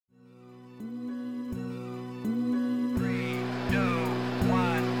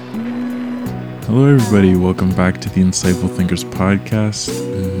Hello, everybody. Welcome back to the Insightful Thinkers podcast,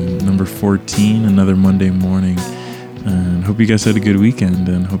 number 14, another Monday morning. And hope you guys had a good weekend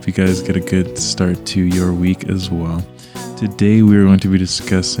and hope you guys get a good start to your week as well. Today, we are going to be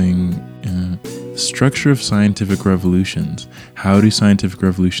discussing the structure of scientific revolutions. How do scientific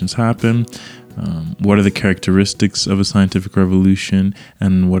revolutions happen? What are the characteristics of a scientific revolution,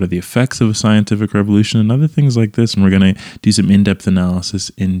 and what are the effects of a scientific revolution, and other things like this. And we're going to do some in-depth analysis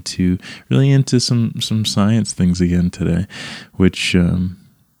into some science things again today, which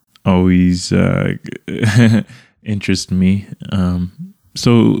always interest me.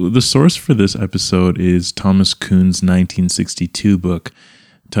 So the source for this episode is Thomas Kuhn's 1962 book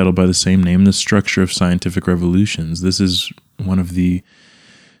titled by the same name, The Structure of Scientific Revolutions. This is one of the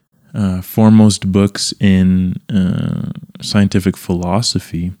foremost books in scientific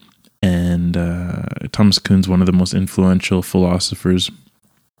philosophy, and Thomas Kuhn's one of the most influential philosophers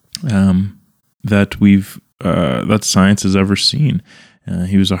that science has ever seen.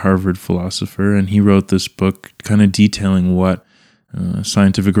 He was a Harvard philosopher, and he wrote this book kind of detailing what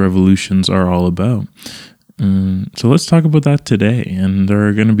scientific revolutions are all about. So let's talk about that today. And there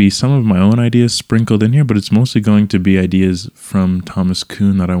are going to be some of my own ideas sprinkled in here, but it's mostly going to be ideas from Thomas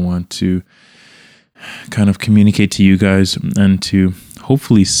Kuhn that I want to kind of communicate to you guys and to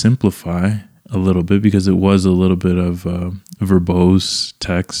hopefully simplify a little bit, because it was a little bit of a verbose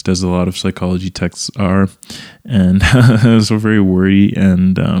text, as a lot of psychology texts are, and so very wordy,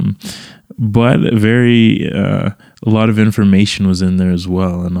 and but very a lot of information was in there as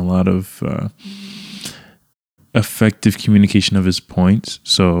well, and a lot of effective communication of his points.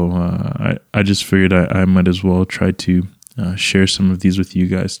 So I just figured I might as well try to share some of these with you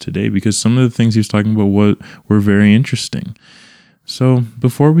guys today, because some of the things he was talking about were very interesting. So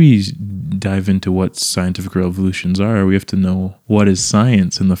before we dive into what scientific revolutions are, we have to know what is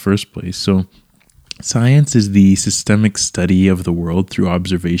science in the first place. So science is the systemic study of the world through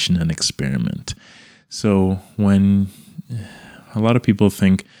observation and experiment. So when a lot of people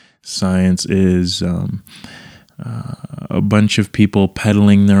think science is a bunch of people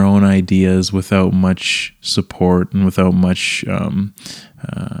peddling their own ideas without much support and without much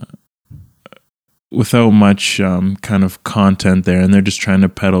kind of content there, and they're just trying to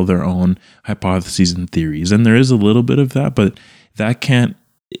peddle their own hypotheses and theories. And there is a little bit of that, but that can't,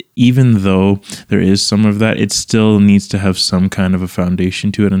 even though there is some of that, it still needs to have some kind of a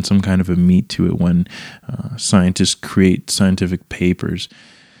foundation to it and some kind of a meat to it when scientists create scientific papers.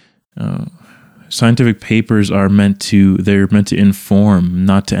 Scientific papers are meant to inform,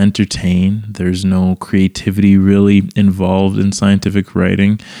 not to entertain. There's no creativity really involved in scientific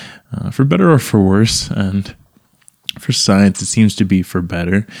writing, for better or for worse. And for science, it seems to be for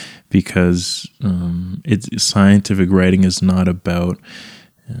better, because scientific writing is not about,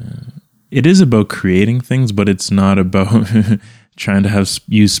 it is about creating things, but it's not about trying to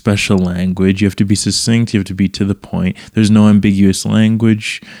use special language. You have to be succinct. You have to be to the point. There's no ambiguous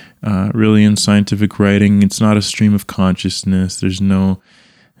language really in scientific writing. It's not a stream of consciousness. There's no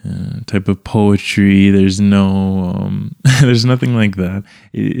type of poetry. There's no there's nothing like that.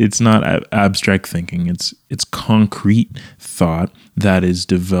 It's not abstract thinking. It's concrete thought that is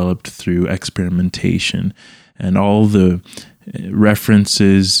developed through experimentation, and all the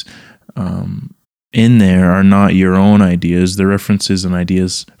references in there are not your own ideas. They're references and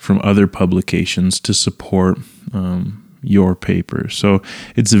ideas from other publications to support your paper. So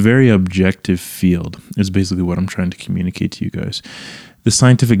it's a very objective field, is basically what I'm trying to communicate to you guys. The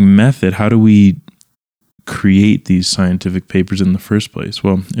scientific method, how do we create these scientific papers in the first place?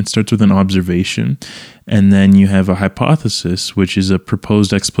 Well, it starts with an observation, and then you have a hypothesis, which is a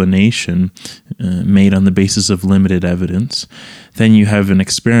proposed explanation made on the basis of limited evidence. Then you have an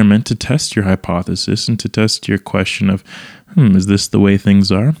experiment to test your hypothesis and to test your question of, is this the way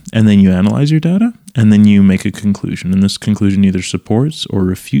things are? And then you analyze your data, and then you make a conclusion. And this conclusion either supports or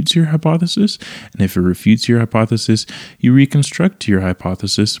refutes your hypothesis. And if it refutes your hypothesis, you reconstruct your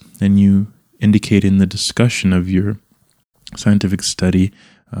hypothesis, and you indicate in the discussion of your scientific study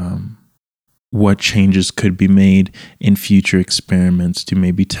what changes could be made in future experiments to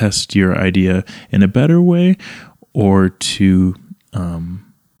maybe test your idea in a better way, or to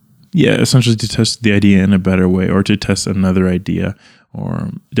essentially to test the idea in a better way, or to test another idea, or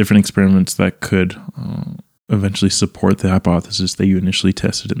different experiments that could eventually support the hypothesis that you initially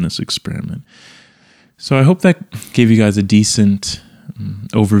tested in this experiment. So I hope that gave you guys a decent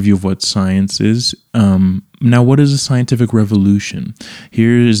overview of what science is. Now, what is a scientific revolution?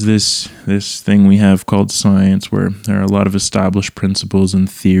 Here is this thing we have called science, where there are a lot of established principles and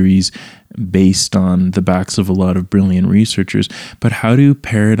theories based on the backs of a lot of brilliant researchers. But how do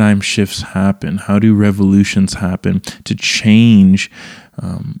paradigm shifts happen? How do revolutions happen to change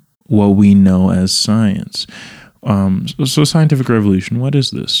what we know as science? So scientific revolution, what is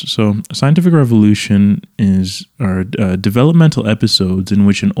this? So scientific revolution are developmental episodes in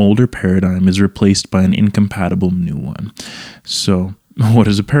which an older paradigm is replaced by an incompatible new one. So what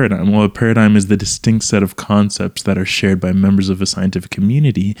is a paradigm? Well, a paradigm is the distinct set of concepts that are shared by members of a scientific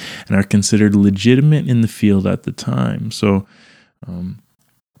community and are considered legitimate in the field at the time. So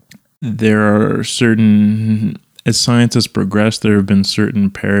there are certain, as science has progressed, there have been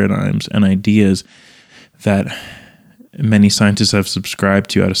certain paradigms and ideas that many scientists have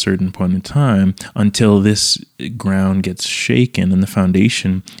subscribed to at a certain point in time until this ground gets shaken and the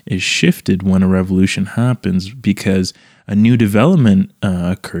foundation is shifted when a revolution happens, because a new development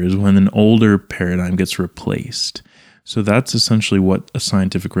occurs when an older paradigm gets replaced. So that's essentially what a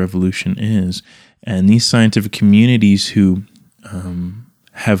scientific revolution is. And these scientific communities who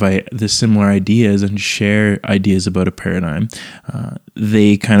have the similar ideas and share ideas about a paradigm,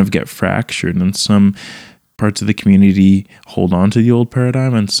 they kind of get fractured, and some parts of the community hold on to the old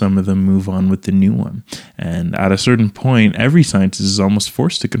paradigm and some of them move on with the new one. And at a certain point, every scientist is almost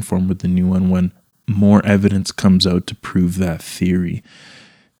forced to conform with the new one when more evidence comes out to prove that theory.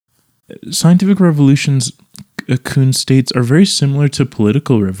 Scientific revolutions, Kuhn states, are very similar to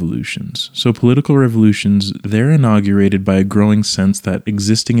political revolutions. So political revolutions, they're inaugurated by a growing sense that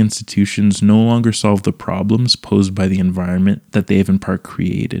existing institutions no longer solve the problems posed by the environment that they have in part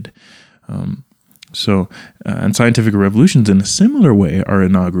created. And scientific revolutions in a similar way are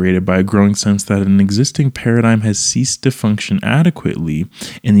inaugurated by a growing sense that an existing paradigm has ceased to function adequately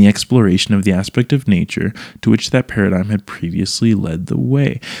in the exploration of the aspect of nature to which that paradigm had previously led the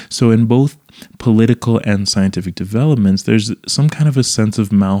way. So in both political and scientific developments, there's some kind of a sense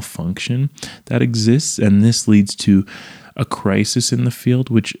of malfunction that exists, and this leads to a crisis in the field,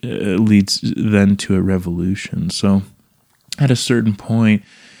 which leads then to a revolution. So at a certain point,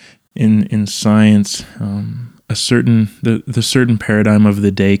 in science, the certain paradigm of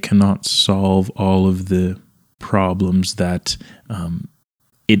the day cannot solve all of the problems that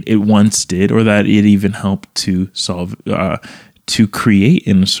it once did, or that it even helped to solve, to create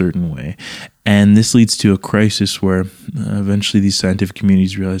in a certain way. And this leads to a crisis where eventually these scientific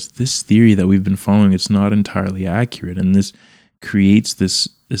communities realize this theory that we've been following, it's not entirely accurate, and this creates this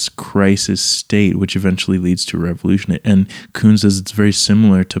crisis state, which eventually leads to a revolution. And Kuhn says it's very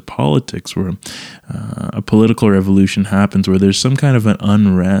similar to politics, where a political revolution happens where there's some kind of an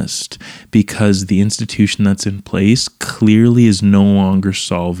unrest because the institution that's in place clearly is no longer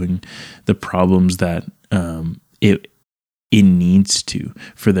solving the problems that it needs to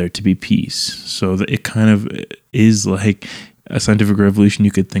for there to be peace. So that it kind of is like a scientific revolution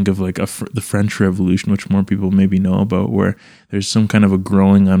you could think of like the French Revolution, which more people maybe know about, where there's some kind of a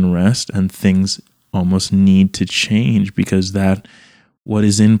growing unrest and things almost need to change because that what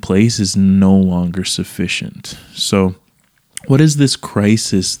is in place is no longer sufficient. So what is this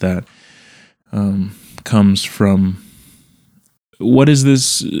crisis that comes from? What is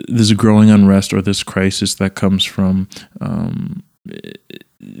this growing unrest or this crisis that comes from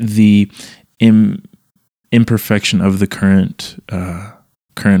the imperfection of the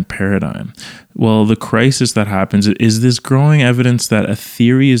current paradigm? Well, the crisis that happens is this growing evidence that a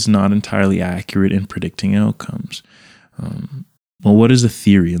theory is not entirely accurate in predicting outcomes. Well, what is a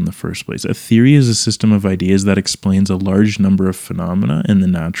theory in the first place? A theory is a system of ideas that explains a large number of phenomena in the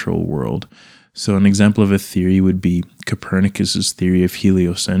natural world. So an example of a theory would be Copernicus's theory of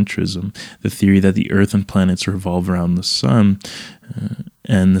heliocentrism, the theory that the Earth and planets revolve around the sun,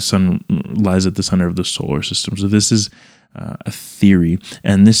 and the sun lies at the center of the solar system. So this is a theory,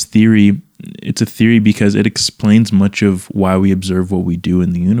 and this theory, it's a theory because it explains much of why we observe what we do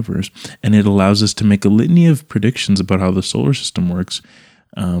in the universe, and it allows us to make a litany of predictions about how the solar system works.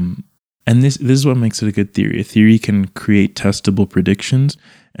 And this is what makes it a good theory. A theory can create testable predictions,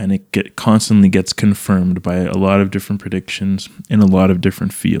 and it constantly gets confirmed by a lot of different predictions in a lot of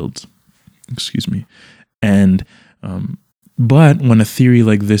different fields. Excuse me. And but when a theory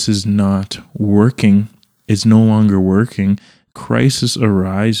like this is not working, is no longer working, crisis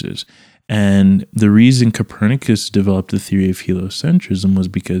arises. And the reason Copernicus developed the theory of heliocentrism was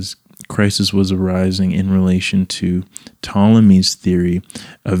because crisis was arising in relation to Ptolemy's theory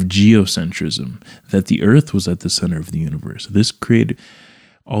of geocentrism, that the Earth was at the center of the universe. This created,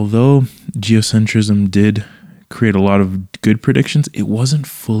 although geocentrism did create a lot of good predictions, it wasn't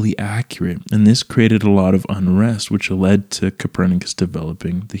fully accurate. And this created a lot of unrest, which led to Copernicus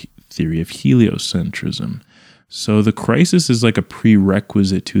developing the theory of heliocentrism. So the crisis is like a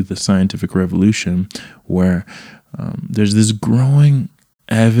prerequisite to the scientific revolution, where there's this growing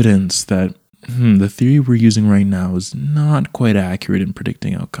evidence that the theory we're using right now is not quite accurate in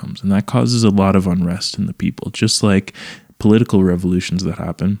predicting outcomes. And that causes a lot of unrest in the people, just like political revolutions that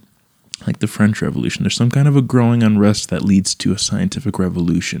happen, like the French Revolution. There's some kind of a growing unrest that leads to a scientific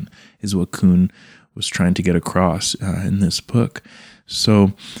revolution, is what Kuhn was trying to get across in this book.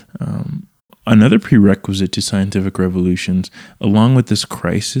 So another prerequisite to scientific revolutions, along with this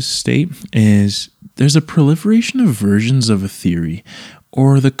crisis state, is there's a proliferation of versions of a theory,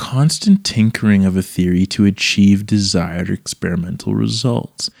 or the constant tinkering of a theory to achieve desired experimental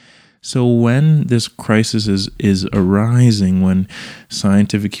results. So when this crisis is arising, when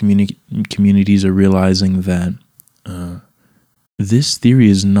scientific communities are realizing that this theory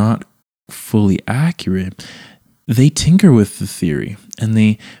is not fully accurate, they tinker with the theory and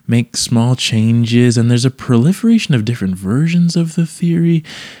they make small changes, and there's a proliferation of different versions of the theory,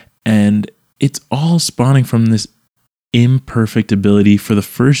 and it's all spawning from this imperfect ability for the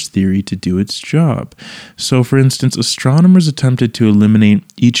first theory to do its job. So, for instance, astronomers attempted to eliminate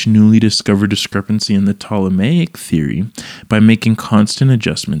each newly discovered discrepancy in the Ptolemaic theory by making constant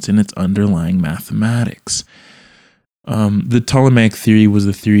adjustments in its underlying mathematics. The Ptolemaic theory was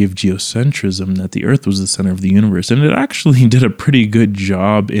the theory of geocentrism, that the Earth was the center of the universe, and it actually did a pretty good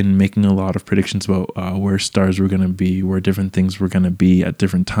job in making a lot of predictions about where stars were going to be, where different things were going to be at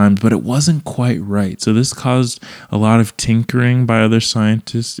different times, but it wasn't quite right. So this caused a lot of tinkering by other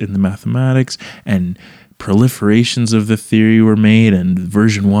scientists in the mathematics, and proliferations of the theory were made, and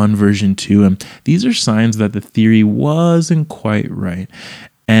version 1, version 2, and these are signs that the theory wasn't quite right.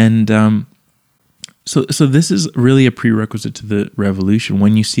 And So this is really a prerequisite to the revolution.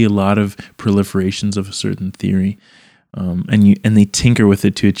 When you see a lot of proliferations of a certain theory, and they tinker with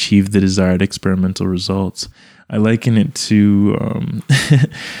it to achieve the desired experimental results. I liken it to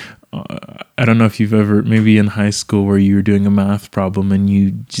I don't know if you've ever, maybe in high school, where you were doing a math problem and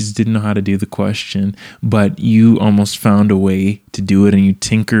you just didn't know how to do the question, but you almost found a way to do it, and you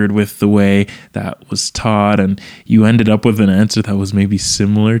tinkered with the way that was taught, and you ended up with an answer that was maybe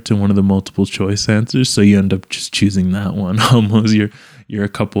similar to one of the multiple choice answers. So you end up just choosing that one. Almost you're a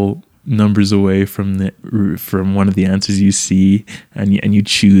couple numbers away from one of the answers you see, and you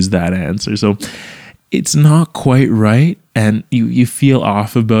choose that answer. So it's not quite right, and you feel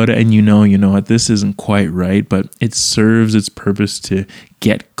off about it, and you know what, this isn't quite right, but it serves its purpose to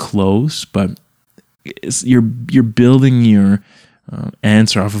get close. But you're building your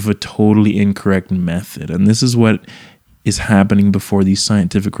answer off of a totally incorrect method, and this is what is happening before these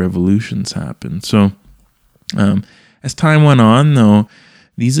scientific revolutions happen. So as time went on, though,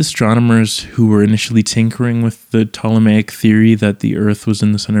 these astronomers who were initially tinkering with the Ptolemaic theory that the Earth was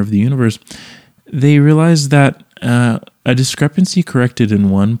in the center of the universe, they realized that a discrepancy corrected in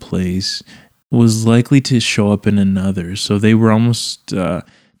one place was likely to show up in another. So they were almost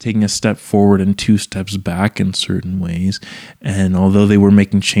taking a step forward and 2 steps back in certain ways. And although they were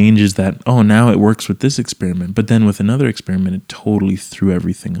making changes that, now it works with this experiment, but then with another experiment, it totally threw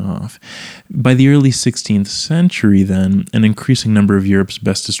everything off. By the early 16th century, then, an increasing number of Europe's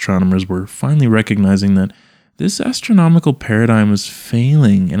best astronomers were finally recognizing that this astronomical paradigm was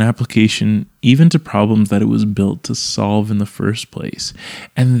failing in application even to problems that it was built to solve in the first place.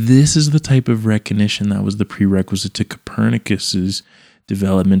 And this is the type of recognition that was the prerequisite to Copernicus's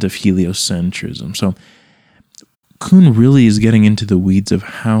development of heliocentrism. So Kuhn really is getting into the weeds of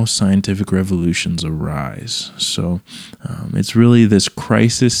how scientific revolutions arise. So it's really this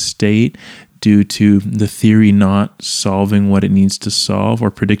crisis state due to the theory not solving what it needs to solve or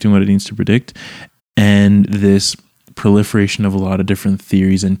predicting what it needs to predict, and this proliferation of a lot of different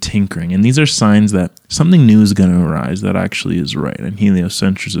theories and tinkering. And these are signs that something new is going to arise that actually is right. And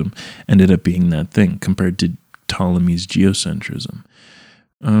heliocentrism ended up being that thing compared to Ptolemy's geocentrism.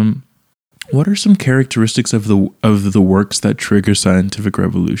 What are some characteristics of the works that trigger scientific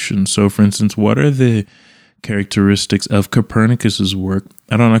revolution? So, for instance, what are the characteristics of Copernicus's work?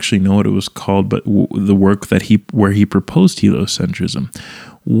 I don't actually know what it was called, but the work that where he proposed heliocentrism.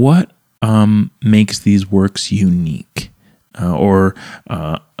 What makes these works unique? Or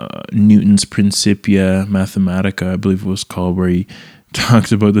Newton's Principia Mathematica, I believe it was called, where he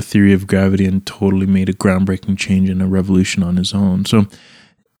talked about the theory of gravity and totally made a groundbreaking change and a revolution on his own. So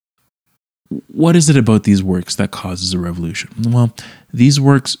what is it about these works that causes a revolution? Well, these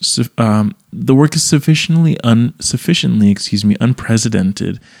works, the work is sufficiently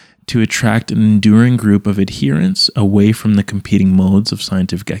unprecedented to attract an enduring group of adherents away from the competing modes of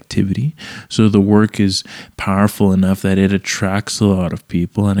scientific activity. So the work is powerful enough that it attracts a lot of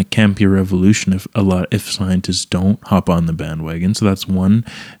people, and it can be a revolution if scientists don't hop on the bandwagon. So that's one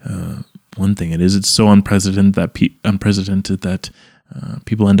thing. It's so unprecedented that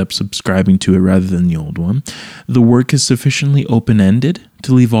people end up subscribing to it rather than the old one. The work is sufficiently open-ended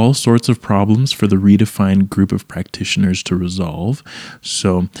to leave all sorts of problems for the redefined group of practitioners to resolve.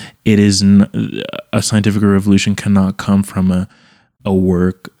 So it is a scientific revolution cannot come from a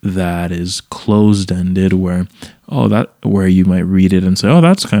work that is closed-ended, where you might read it and say, oh,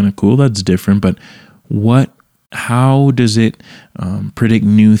 that's kind of cool, that's different, but how does it predict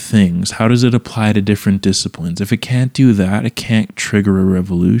new things? How does it apply to different disciplines? If it can't do that, it can't trigger a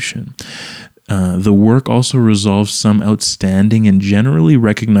revolution. The work also resolves some outstanding and generally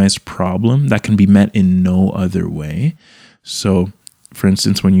recognized problem that can be met in no other way. So, for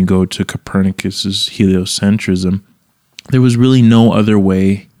instance, when you go to Copernicus's heliocentrism, there was really no other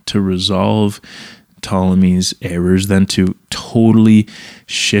way to resolve Ptolemy's errors than to totally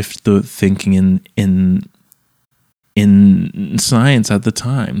shift the thinking in science at the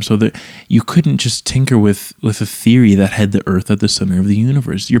time, so that you couldn't just tinker with a theory that had the Earth at the center of the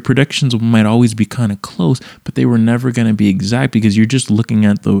universe. Your predictions might always be kind of close, but they were never going to be exact because you're just looking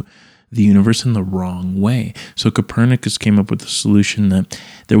at the universe in the wrong way. So Copernicus came up with a solution that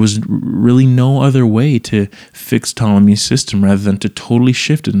there was really no other way to fix Ptolemy's system rather than to totally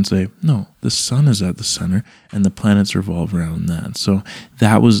shift it and say, no, the sun is at the center and the planets revolve around that. So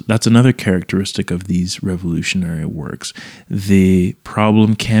that's another characteristic of these revolutionary works. The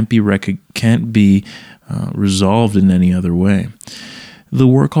problem can't be resolved in any other way. The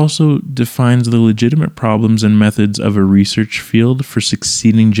work also defines the legitimate problems and methods of a research field for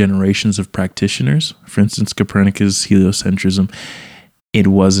succeeding generations of practitioners. For instance, Copernicus' heliocentrism, it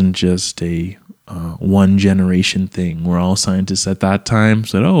wasn't just a one generation thing where all scientists at that time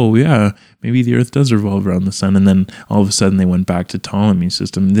said, oh yeah, maybe the Earth does revolve around the sun, and then all of a sudden they went back to Ptolemy's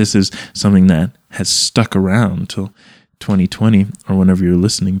system. This is something that has stuck around till 2020 or whenever you're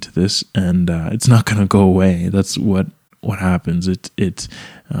listening to this, and it's not going to go away. That's what happens. It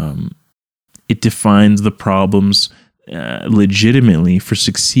defines the problems legitimately for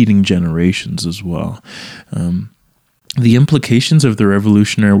succeeding generations as well. The implications of the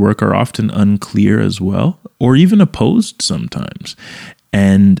revolutionary work are often unclear as well, or even opposed sometimes.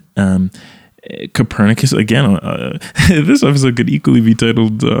 And Copernicus, again, this episode could equally be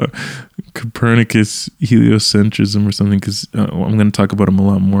titled Copernicus Heliocentrism or something, because I'm going to talk about him a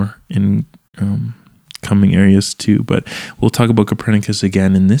lot more in coming areas too. But we'll talk about Copernicus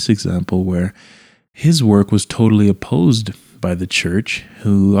again in this example, where his work was totally opposed by the church,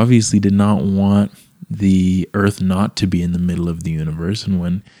 who obviously did not want the Earth not to be in the middle of the universe. And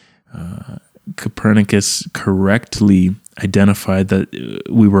when Copernicus correctly identified that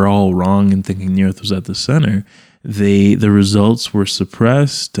we were all wrong in thinking the Earth was at the center, the results were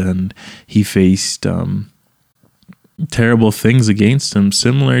suppressed, and he faced terrible things against him,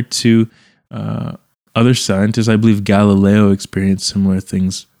 similar to other scientists. I believe Galileo experienced similar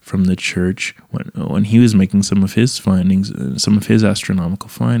things from the church when he was making some of his findings, some of his astronomical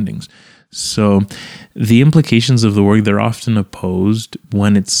findings. So the implications of the work, they're often opposed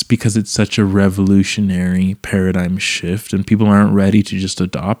because it's such a revolutionary paradigm shift, and people aren't ready to just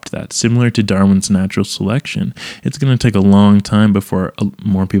adopt that. Similar to Darwin's natural selection, it's going to take a long time before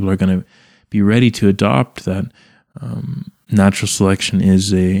more people are going to be ready to adopt that. Natural selection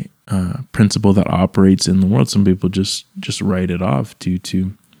is a principle that operates in the world. Some people just write it off due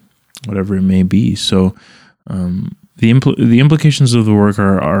to whatever it may be. So the implications of the work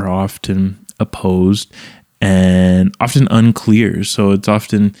are often opposed and often unclear. So it's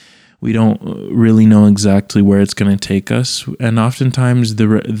often we don't really know exactly where it's going to take us, and oftentimes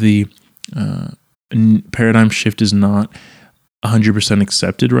the paradigm shift is not 100%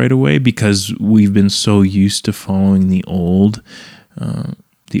 accepted right away because we've been so used to following the old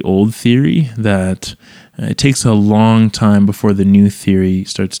theory that it takes a long time before the new theory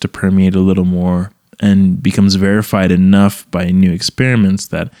starts to permeate a little more and becomes verified enough by new experiments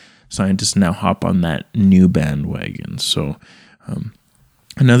that scientists now hop on that new bandwagon. So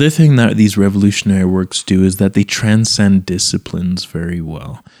another thing that these revolutionary works do is that they transcend disciplines very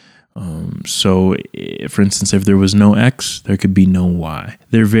well. So, for instance, if there was no X, there could be no Y.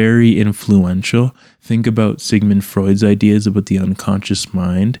 They're very influential. Think about Sigmund Freud's ideas about the unconscious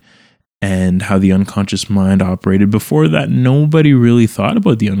mind and how the unconscious mind operated. Before that, nobody really thought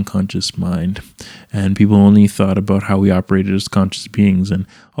about the unconscious mind, and people only thought about how we operated as conscious beings. And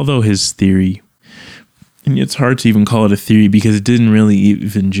although his theory And it's hard to even call it a theory because it didn't really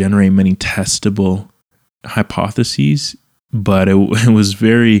even generate many testable hypotheses, but it was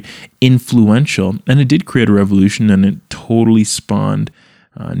very influential, and it did create a revolution, and it totally spawned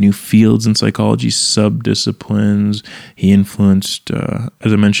new fields in psychology, subdisciplines. He influenced,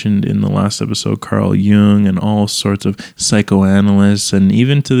 as I mentioned in the last episode, Carl Jung and all sorts of psychoanalysts. And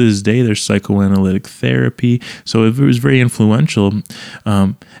even to this day, there's psychoanalytic therapy. So it was very influential.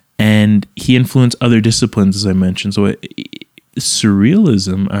 And he influenced other disciplines, as I mentioned. So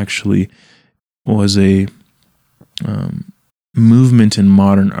surrealism actually was a movement in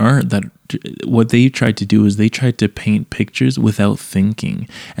modern art that what they tried to do is they tried to paint pictures without thinking.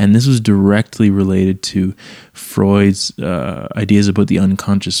 And this was directly related to Freud's ideas about the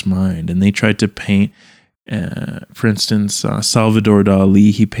unconscious mind. And they tried to paint, for instance, Salvador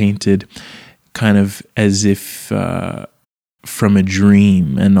Dali, he painted kind of as if from a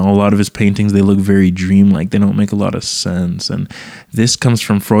dream, and a lot of his paintings, they look very dreamlike. They don't make a lot of sense. And this comes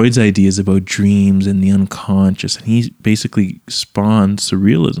from Freud's ideas about dreams and the unconscious, and he basically spawned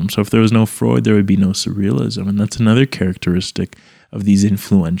surrealism. So if there was no Freud, there would be no surrealism. And that's another characteristic of these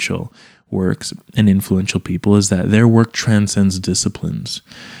influential works and influential people, is that their work transcends disciplines.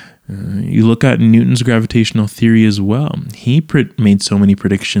 You look at Newton's gravitational theory as well. He made so many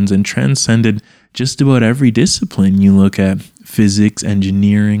predictions and transcended just about every discipline. You look at physics,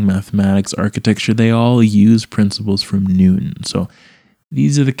 engineering, mathematics, architecture, they all use principles from Newton. So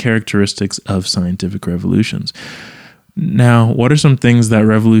these are the characteristics of scientific revolutions. Now, what are some things that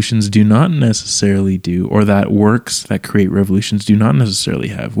revolutions do not necessarily do, or that works that create revolutions do not necessarily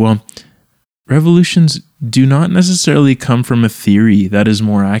have? Well, revolutions do not necessarily come from a theory that is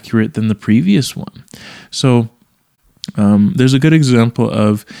more accurate than the previous one. So there's a good example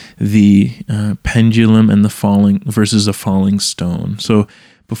of the pendulum and the falling versus a falling stone. So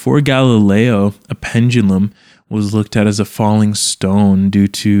before Galileo, a pendulum was looked at as a falling stone due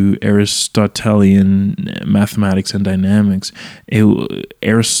to Aristotelian mathematics and dynamics.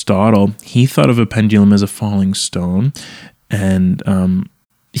 Aristotle, he thought of a pendulum as a falling stone, and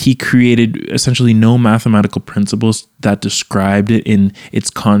he created essentially no mathematical principles that described it in its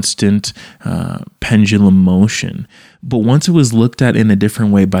constant pendulum motion. But once it was looked at in a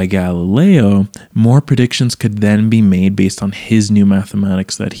different way by Galileo, more predictions could then be made based on his new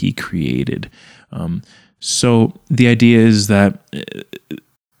mathematics that he created. So the idea is that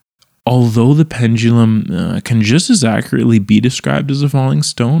although the pendulum can just as accurately be described as a falling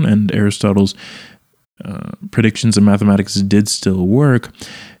stone, and Aristotle's predictions in mathematics did still work,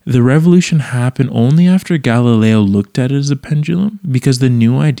 the revolution happened only after Galileo looked at it as a pendulum, because the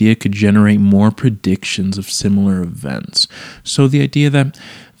new idea could generate more predictions of similar events. So the idea that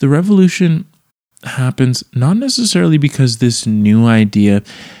the revolution happens not necessarily because this new idea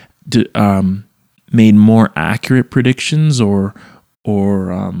made more accurate predictions or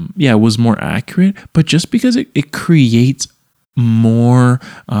was more accurate, but just because it creates more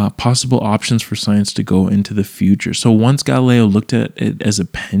possible options for science to go into the future. So once Galileo looked at it as a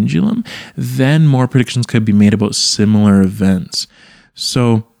pendulum, then more predictions could be made about similar events.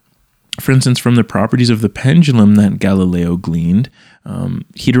 So, for instance, from the properties of the pendulum that Galileo gleaned,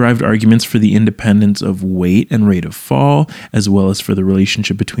 he derived arguments for the independence of weight and rate of fall, as well as for the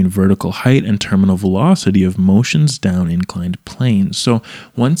relationship between vertical height and terminal velocity of motions down inclined planes. So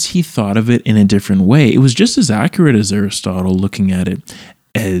once he thought of it in a different way, it was just as accurate as Aristotle looking at it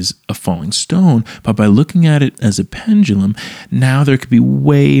as a falling stone, but by looking at it as a pendulum, now there could be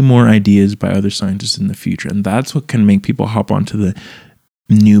way more ideas by other scientists in the future. And that's what can make people hop onto the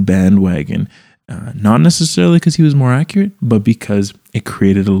new bandwagon. Not necessarily because he was more accurate, but because it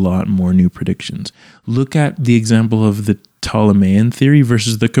created a lot more new predictions. Look at the example of the Ptolemaic theory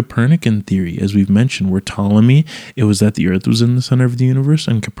versus the Copernican theory. As we've mentioned, where Ptolemy, it was that the Earth was in the center of the universe,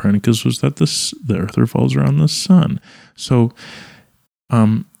 and Copernicus was that the Earth revolves around the sun. So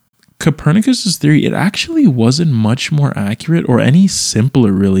Copernicus's theory, it actually wasn't much more accurate or any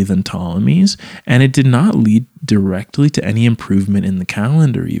simpler really than Ptolemy's, and it did not lead directly to any improvement in the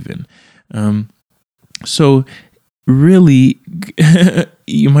calendar even. So really,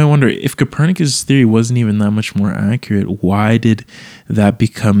 you might wonder, if Copernicus' theory wasn't even that much more accurate, why did that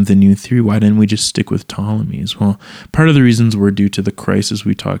become the new theory? Why didn't we just stick with Ptolemy's? Well, part of the reasons were due to the crisis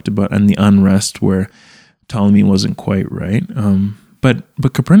we talked about and the unrest where Ptolemy wasn't quite right. But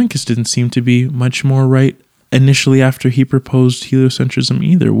Copernicus didn't seem to be much more right initially after he proposed heliocentrism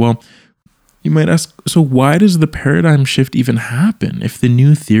either. Well, you might ask, so why does the paradigm shift even happen if the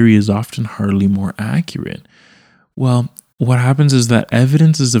new theory is often hardly more accurate? Well, what happens is that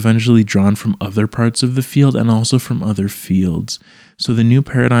evidence is eventually drawn from other parts of the field and also from other fields. So the new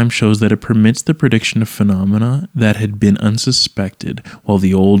paradigm shows that it permits the prediction of phenomena that had been unsuspected while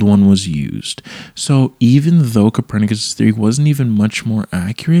the old one was used. So even though Copernicus' theory wasn't even much more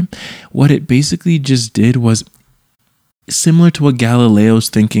accurate, what it basically just did was similar to what Galileo's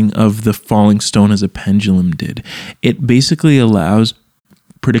thinking of the falling stone as a pendulum did. It basically allows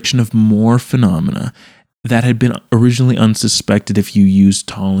prediction of more phenomena that had been originally unsuspected if you used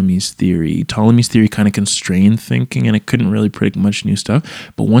Ptolemy's theory. Ptolemy's theory kind of constrained thinking and it couldn't really predict much new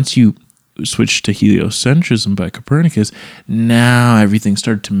stuff. But once you switched to heliocentrism by Copernicus, now everything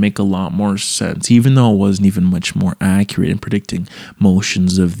started to make a lot more sense, even though it wasn't even much more accurate in predicting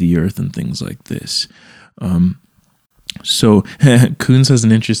motions of the Earth and things like this. So Koons has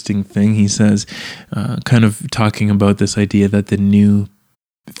an interesting thing. He says, kind of talking about this idea that the new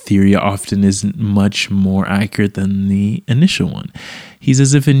theory often isn't much more accurate than the initial one. He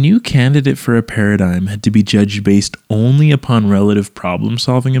says, if a new candidate for a paradigm had to be judged based only upon relative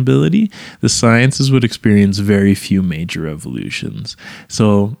problem-solving ability, the sciences would experience very few major revolutions.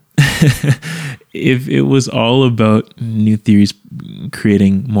 So if it was all about new theories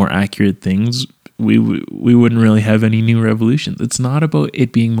creating more accurate things, we wouldn't really have any new revolutions. It's not about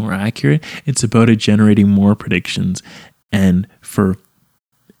it being more accurate. It's about it generating more predictions and for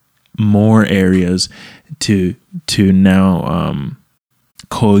more areas to now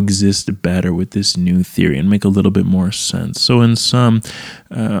coexist better with this new theory and make a little bit more sense. So in sum,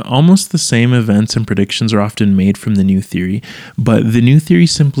 almost the same events and predictions are often made from the new theory, but the new theory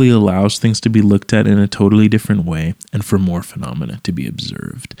simply allows things to be looked at in a totally different way and for more phenomena to be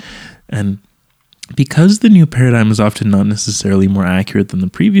observed. And because the new paradigm is often not necessarily more accurate than the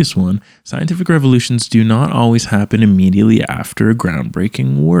previous one, scientific revolutions do not always happen immediately after a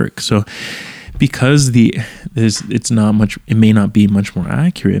groundbreaking work. So because it may not be much more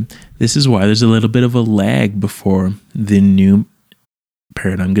accurate, this is why there's a little bit of a lag before the new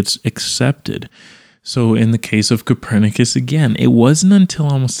paradigm gets accepted. So in the case of Copernicus, again, it wasn't until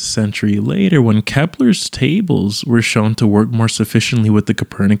almost a century later when Kepler's tables were shown to work more sufficiently with the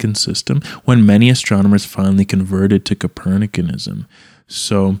Copernican system when many astronomers finally converted to Copernicanism.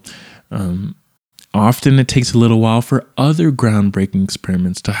 So often it takes a little while for other groundbreaking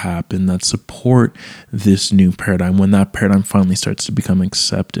experiments to happen that support this new paradigm when that paradigm finally starts to become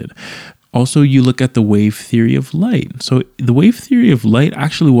accepted. Also, you look at the wave theory of light. So the wave theory of light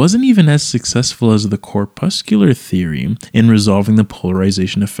actually wasn't even as successful as the corpuscular theory in resolving the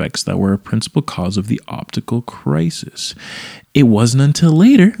polarization effects that were a principal cause of the optical crisis. It wasn't until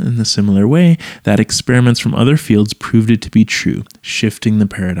later, in a similar way, that experiments from other fields proved it to be true, shifting the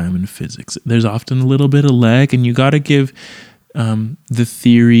paradigm in physics. There's often a little bit of lag, and you got to give the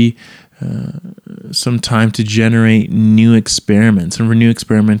theory some time to generate new experiments and for new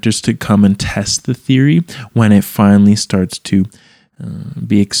experimenters to come and test the theory when it finally starts to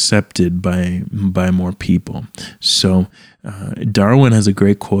be accepted by more people. So Darwin has a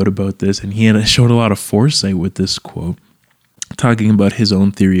great quote about this, and he showed a lot of foresight with this quote, talking about his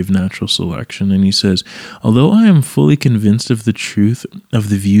own theory of natural selection. And he says, although I am fully convinced of the truth of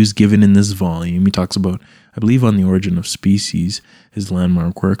the views given in this volume, he talks about, I believe, On the Origin of Species, his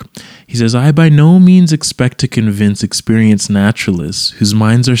landmark work. He says, I by no means expect to convince experienced naturalists whose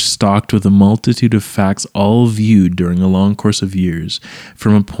minds are stocked with a multitude of facts all viewed during a long course of years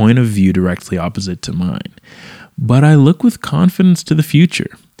from a point of view directly opposite to mine. But I look with confidence to the future,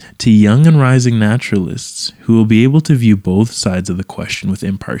 to young and rising naturalists who will be able to view both sides of the question with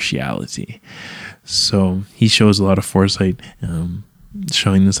impartiality. So he shows a lot of foresight,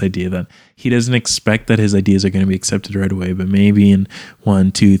 showing this idea that he doesn't expect that his ideas are going to be accepted right away, but maybe in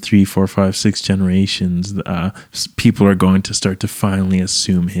 1, 2, 3, 4, 5, 6 generations, people are going to start to finally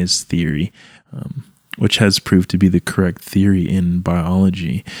assume his theory, which has proved to be the correct theory in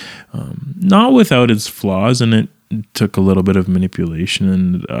biology. Not without its flaws, and it took a little bit of manipulation,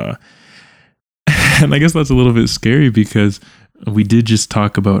 and I guess that's a little bit scary because we did just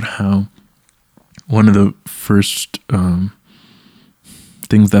talk about how one of the first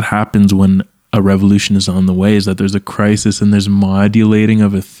things that happens when a revolution is on the way is that there's a crisis and there's modulating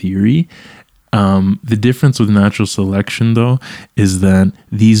of a theory. The difference with natural selection, though, is that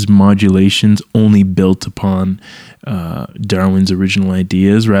these modulations only built upon Darwin's original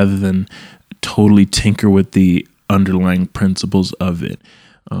ideas rather than totally tinker with the underlying principles of it.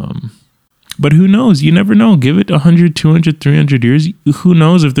 But who knows? You never know. Give it 100, 200, 300 years. Who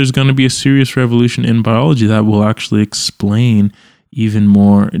knows if there's going to be a serious revolution in biology that will actually explain even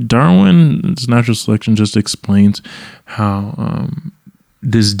more. Darwin's natural selection just explains how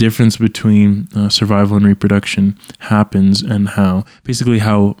this difference between survival and reproduction happens, and how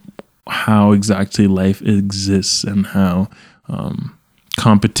exactly life exists, and how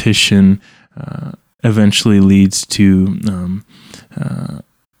competition eventually leads to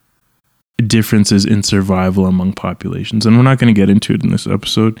differences in survival among populations. And we're not going to get into it in this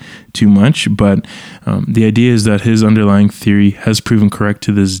episode too much, but the idea is that his underlying theory has proven correct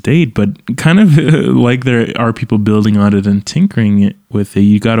to this date, but kind of like there are people building on it and tinkering it with it,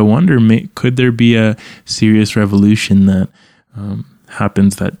 you got to wonder, could there be a serious revolution that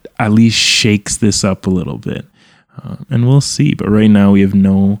happens that at least shakes this up a little bit? And we'll see. But right now we have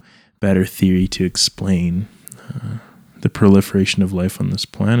no better theory to explain the proliferation of life on this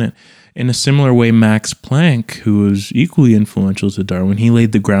planet. In a similar way, Max Planck, who was equally influential to Darwin, he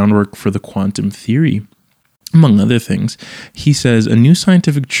laid the groundwork for the quantum theory. Among other things, he says, a new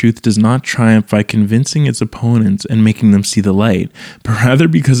scientific truth does not triumph by convincing its opponents and making them see the light, but rather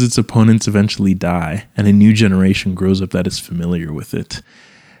because its opponents eventually die and a new generation grows up that is familiar with it.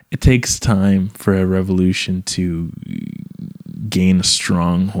 It takes time for a revolution to gain a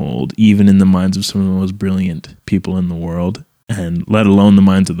stronghold, even in the minds of some of the most brilliant people in the world, and let alone the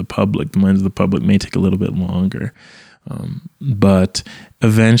minds of the public. The minds of the public may take a little bit longer. But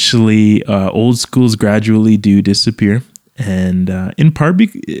eventually, old schools gradually do disappear. And in part,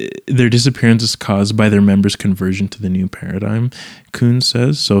 their disappearance is caused by their members' conversion to the new paradigm, Kuhn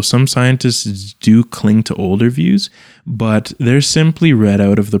says. So some scientists do cling to older views, but they're simply read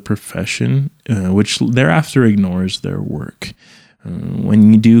out of the profession, which thereafter ignores their work.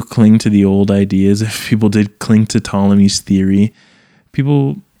 When you do cling to the old ideas, if people did cling to Ptolemy's theory,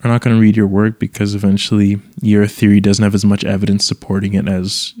 people are not going to read your work because eventually your theory doesn't have as much evidence supporting it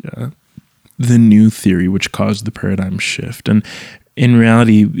as the new theory, which caused the paradigm shift. And in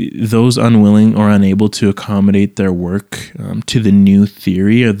reality, those unwilling or unable to accommodate their work to the new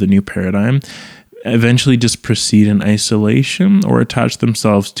theory or the new paradigm eventually just proceed in isolation or attach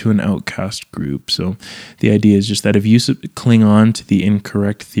themselves to an outcast group. So the idea is just that if you cling on to the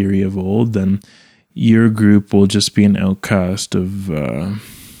incorrect theory of old, then your group will just be an outcast of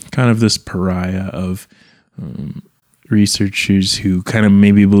kind of this pariah of researchers who kind of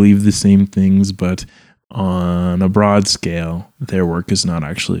maybe believe the same things, but on a broad scale, their work is not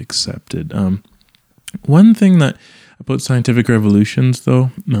actually accepted. One thing that about scientific revolutions, though,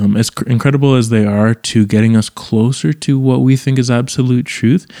 as incredible as they are to getting us closer to what we think is absolute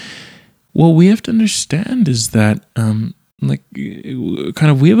truth, what we have to understand is that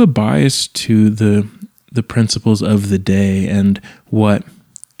we have a bias to the principles of the day and what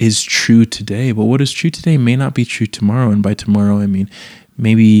is true today. But what is true today may not be true tomorrow. And by tomorrow, I mean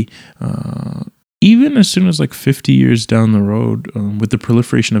maybe even as soon as 50 years down the road, with the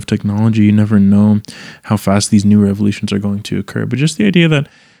proliferation of technology, you never know how fast these new revolutions are going to occur. But just the idea that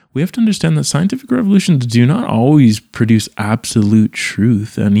we have to understand that scientific revolutions do not always produce absolute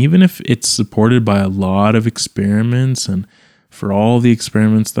truth. And even if it's supported by a lot of experiments, and for all the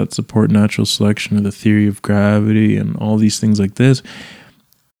experiments that support natural selection or the theory of gravity and all these things like this,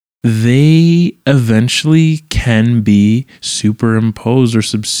 they eventually can be superimposed or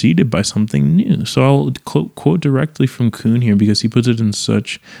superseded by something new. So I'll quote directly from Kuhn here because he puts it in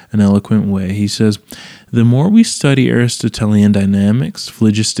such an eloquent way. He says, the more we study Aristotelian dynamics,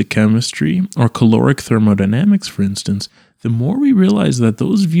 phlogistic chemistry, or caloric thermodynamics, for instance, the more we realize that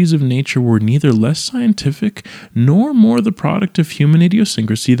those views of nature were neither less scientific nor more the product of human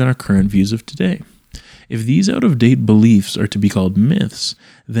idiosyncrasy than our current views of today. If these out-of-date beliefs are to be called myths,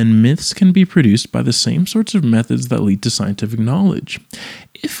 then myths can be produced by the same sorts of methods that lead to scientific knowledge.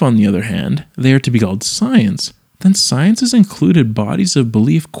 If, on the other hand, they are to be called science, then science has included bodies of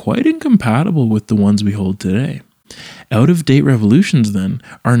belief quite incompatible with the ones we hold today. Out-of-date revolutions, then,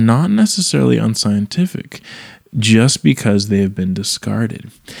 are not necessarily unscientific, just because they have been discarded.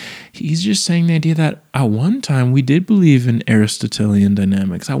 He's just saying the idea that at one time we did believe in Aristotelian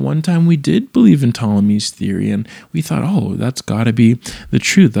dynamics. At one time we did believe in Ptolemy's theory, and we thought, oh, that's got to be the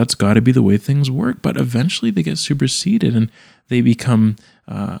truth. That's got to be the way things work. But eventually they get superseded and they become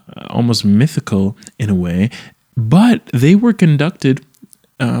almost mythical in a way. But they were conducted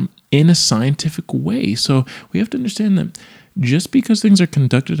in a scientific way. So we have to understand that just because things are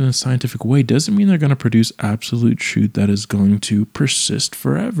conducted in a scientific way doesn't mean they're going to produce absolute truth that is going to persist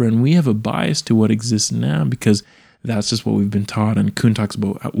forever. And we have a bias to what exists now because that's just what we've been taught. And Kuhn talks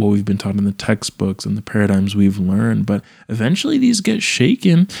about what we've been taught in the textbooks and the paradigms we've learned. But eventually these get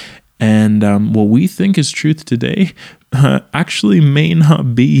shaken. And what we think is truth today actually may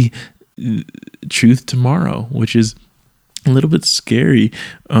not be truth tomorrow, which is a little bit scary.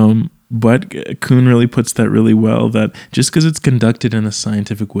 But Kuhn really puts that really well, that just because it's conducted in a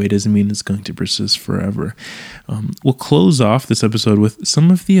scientific way doesn't mean it's going to persist forever. We'll close off this episode with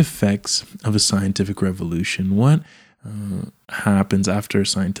some of the effects of a scientific revolution. What happens after a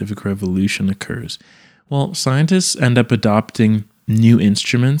scientific revolution occurs? Well, scientists end up adopting new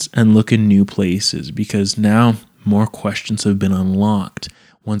instruments and look in new places because now more questions have been unlocked.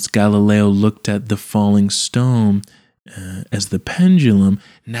 Once Galileo looked at the falling stone as the pendulum,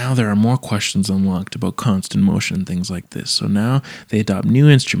 now there are more questions unlocked about constant motion and things like this. So now they adopt new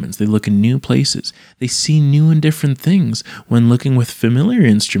instruments, they look in new places, they see new and different things when looking with familiar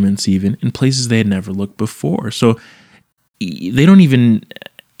instruments, even in places they had never looked before. So they don't even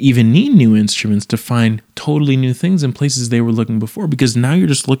need new instruments to find totally new things in places they were looking before, because now you're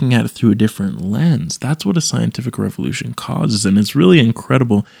just looking at it through a different lens. That's what a scientific revolution causes, and it's really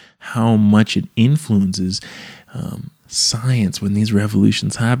incredible how much it influences science when these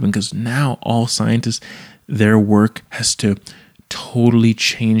revolutions happen, because now all scientists, their work has to totally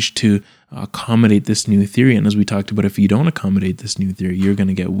change to accommodate this new theory. And as we talked about, if you don't accommodate this new theory, you're going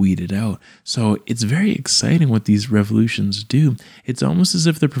to get weeded out. So it's very exciting what these revolutions do. It's almost as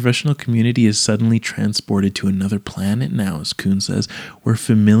if the professional community is suddenly transported to another planet now, as Kuhn says, where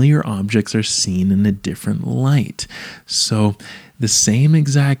familiar objects are seen in a different light. So the same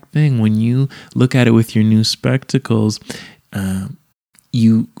exact thing, when you look at it with your new spectacles,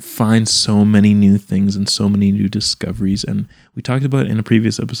 you find so many new things and so many new discoveries. And we talked about in a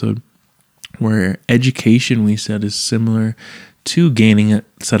previous episode where education, we said, is similar to gaining a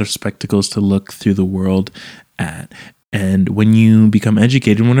set of spectacles to look through the world at. And when you become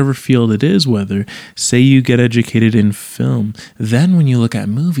educated in whatever field it is, whether, say you get educated in film, then when you look at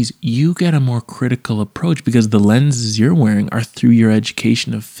movies, you get a more critical approach because the lenses you're wearing are through your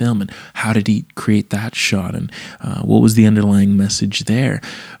education of film and how did he create that shot and what was the underlying message there.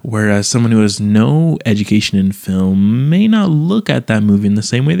 Whereas someone who has no education in film may not look at that movie in the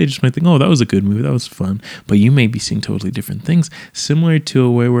same way. They just might think, oh, that was a good movie, that was fun. But you may be seeing totally different things. Similar to a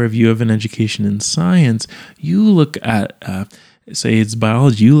way where if you have an education in science, you look at say it's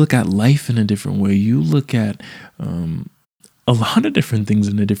biology, you look at life in a different way. You look at a lot of different things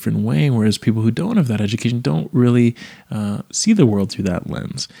in a different way, whereas people who don't have that education don't really see the world through that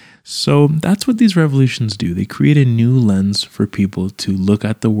lens. So that's what these revolutions do. They create a new lens for people to look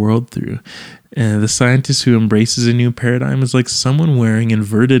at the world through. The scientist who embraces a new paradigm is like someone wearing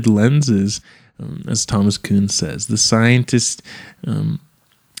inverted lenses, as Thomas Kuhn says. The scientist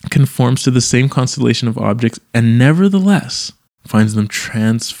conforms to the same constellation of objects and nevertheless finds them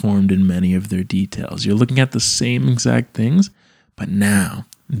transformed in many of their details. You're looking at the same exact things, but now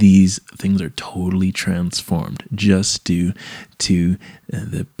these things are totally transformed just due to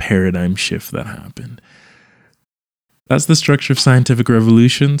the paradigm shift that happened. That's the structure of scientific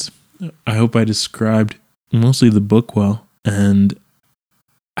revolutions. I hope I described mostly the book well and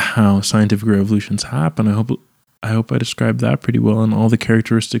how scientific revolutions happen. I hope I described that pretty well and all the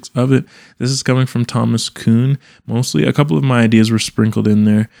characteristics of it. This is coming from Thomas Kuhn. Mostly, a couple of my ideas were sprinkled in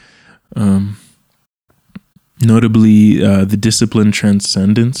there. Notably, the discipline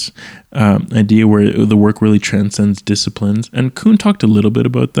transcendence idea, where the work really transcends disciplines. And Kuhn talked a little bit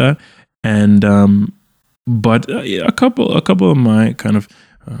about that. And but a couple of my kind of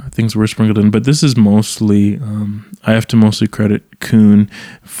things were sprinkled in, but this is mostly, I have to mostly credit Kuhn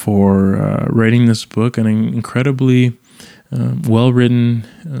for writing this book, an incredibly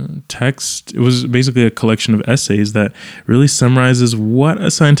well-written text. It was basically a collection of essays that really summarizes what a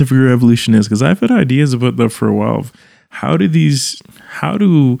scientific revolution is, because I've had ideas about that for a while. How do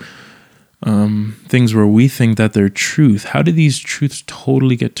things where we think that they're truth, how do these truths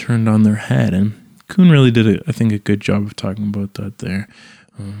totally get turned on their head? And Kuhn really did, I think, a good job of talking about that there.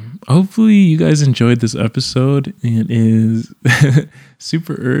 Hopefully you guys enjoyed this episode. It is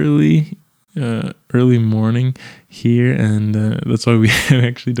super early morning here, and that's why we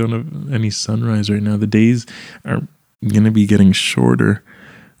actually don't have any sunrise right now. The days are going to be getting shorter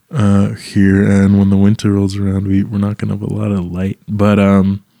here, and when the winter rolls around, we're not going to have a lot of light. But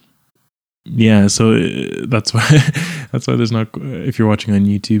yeah, so that's why there's not, if you're watching on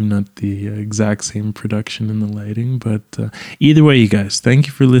YouTube, not the exact same production in the lighting. But either way, you guys, thank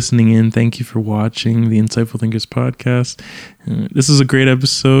you for listening in. Thank you for watching the Insightful Thinkers podcast. This is a great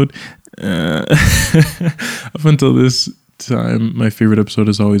episode. Up until this time, my favorite episode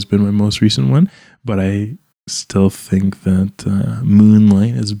has always been my most recent one, but I still think that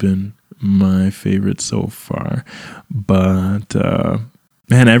Moonlight has been my favorite so far. But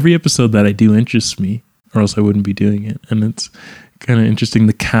man, every episode that I do interests me, or else I wouldn't be doing it. And it's kind of interesting.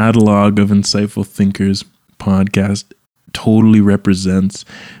 The catalog of Insightful Thinkers podcast totally represents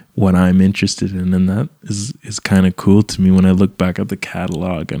what I'm interested in. And that is kind of cool to me when I look back at the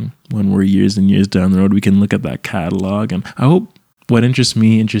catalog, and when we're years and years down the road, we can look at that catalog, and I hope what interests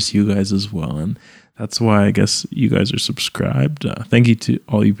me interests you guys as well. And that's why I guess you guys are subscribed. Thank you to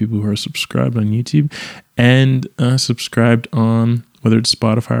all you people who are subscribed on YouTube and subscribed on whether it's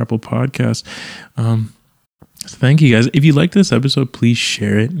Spotify or Apple Podcasts. Thank you guys. If you liked this episode, please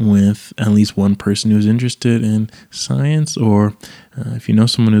share it with at least one person who's interested in science, or if you know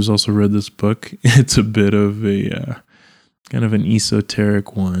someone who's also read this book. It's a bit of a kind of an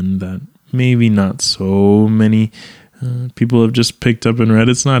esoteric one that maybe not so many people have just picked up and read.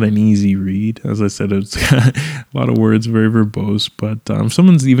 It's not an easy read. As I said, it's got a lot of words, very verbose, but if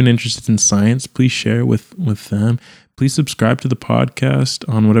someone's even interested in science, please share with them. Please subscribe to the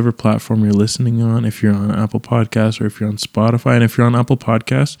podcast on whatever platform you're listening on, if you're on Apple Podcasts or if you're on Spotify. And if you're on Apple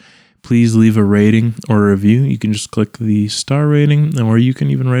Podcasts, please leave a rating or a review. You can just click the star rating, or you can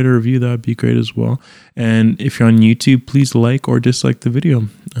even write a review. That would be great as well. And if you're on YouTube, please like or dislike the video.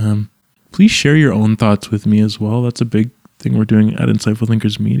 Please share your own thoughts with me as well. That's a big thing we're doing at Insightful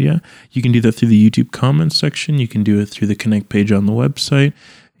Thinkers Media. You can do that through the YouTube comments section. You can do it through the Connect page on the website.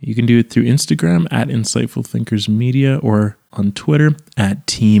 You can do it through Instagram at Insightful Thinkers Media, or on Twitter at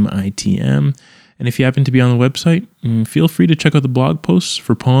Team ITM. And if you happen to be on the website, feel free to check out the blog posts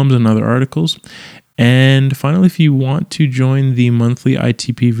for poems and other articles. And finally, if you want to join the monthly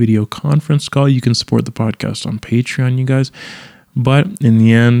ITP video conference call, you can support the podcast on Patreon, you guys. But in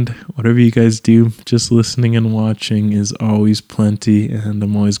the end, whatever you guys do, just listening and watching is always plenty. And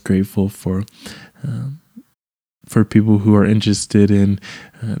I'm always grateful for people who are interested in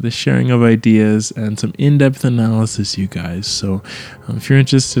the sharing of ideas and some in-depth analysis, you guys. So if you're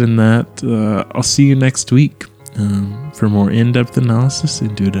interested in that, I'll see you next week for more in-depth analysis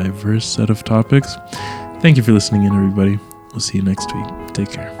into a diverse set of topics. Thank you for listening in, everybody. We'll see you next week.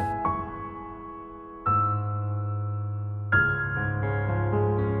 Take care.